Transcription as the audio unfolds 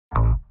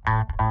I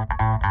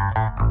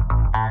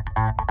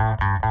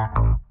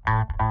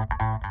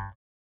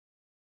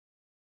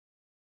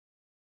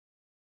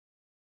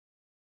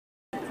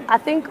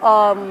think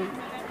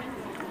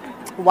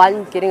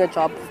one, getting a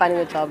job, finding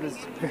a job is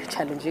very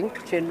challenging,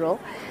 general,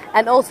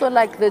 and also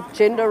like the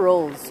gender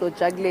roles. So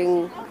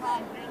juggling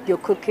your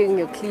cooking,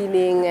 your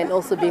cleaning, and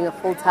also being a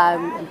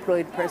full-time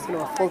employed person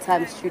or a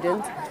full-time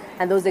student,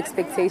 and those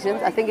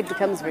expectations. I think it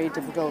becomes very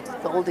difficult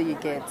the older you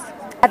get.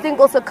 I think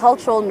also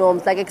cultural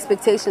norms, like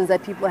expectations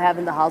that people have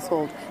in the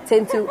household,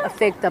 tend to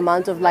affect the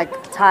amount of like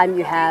time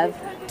you have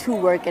to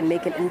work and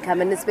make an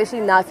income. And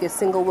especially now if you're a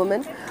single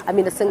woman,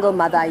 a single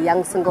mother, a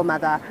young single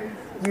mother,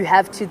 you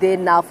have to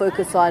then now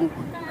focus on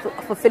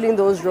fulfilling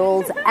those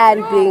roles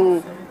and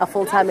being a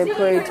full-time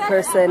employed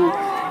person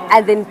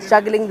and then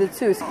juggling the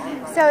two.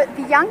 So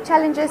the young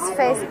challenges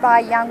faced by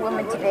young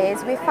women today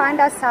is we find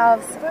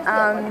ourselves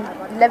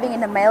living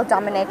in a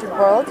male-dominated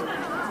world.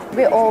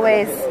 We're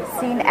always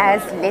seen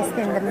as less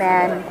than the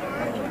man.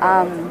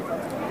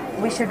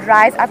 We should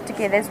rise up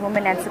together as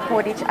women and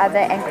support each other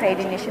and create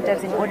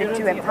initiatives in order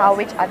to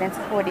empower each other and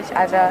support each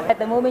other. At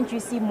the moment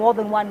you see more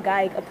than one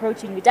guy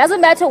approaching you. It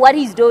doesn't matter what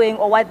he's doing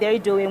or what they're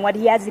doing, what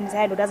he has in his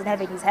hand or doesn't have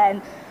in his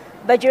hand,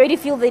 but you already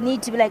feel the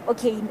need to be like,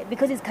 okay,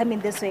 because he's coming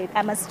this way,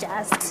 I must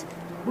just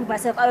move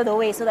myself out of the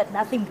way so that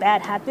nothing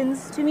bad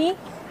happens to me.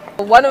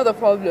 One of the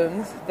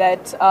problems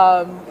that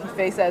we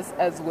face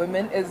as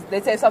women is,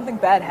 let's say something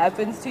bad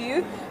happens to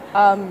you,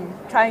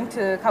 trying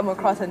to come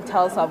across and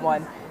tell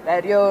someone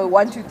that, yo,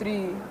 1, 2,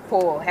 3,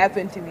 4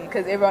 happened to me,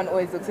 because everyone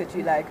always looks at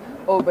you like,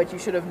 oh, but you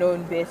should have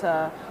known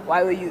better,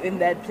 why were you in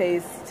that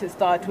place to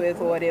start with,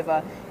 or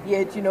whatever.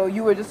 Yet,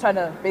 you were just trying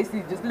to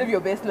basically just live your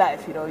best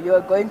life,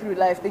 you're going through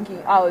life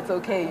thinking, oh, it's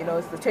okay,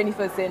 it's the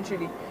 21st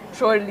century,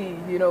 surely,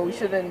 we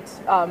shouldn't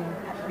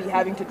be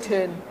having to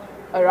turn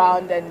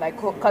around and like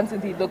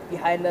constantly look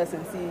behind us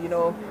and see,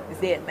 is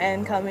there a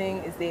man coming,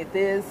 is there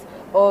this,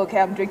 oh, okay,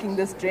 I'm drinking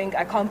this drink,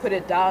 I can't put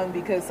it down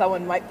because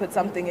someone might put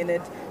something in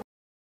it,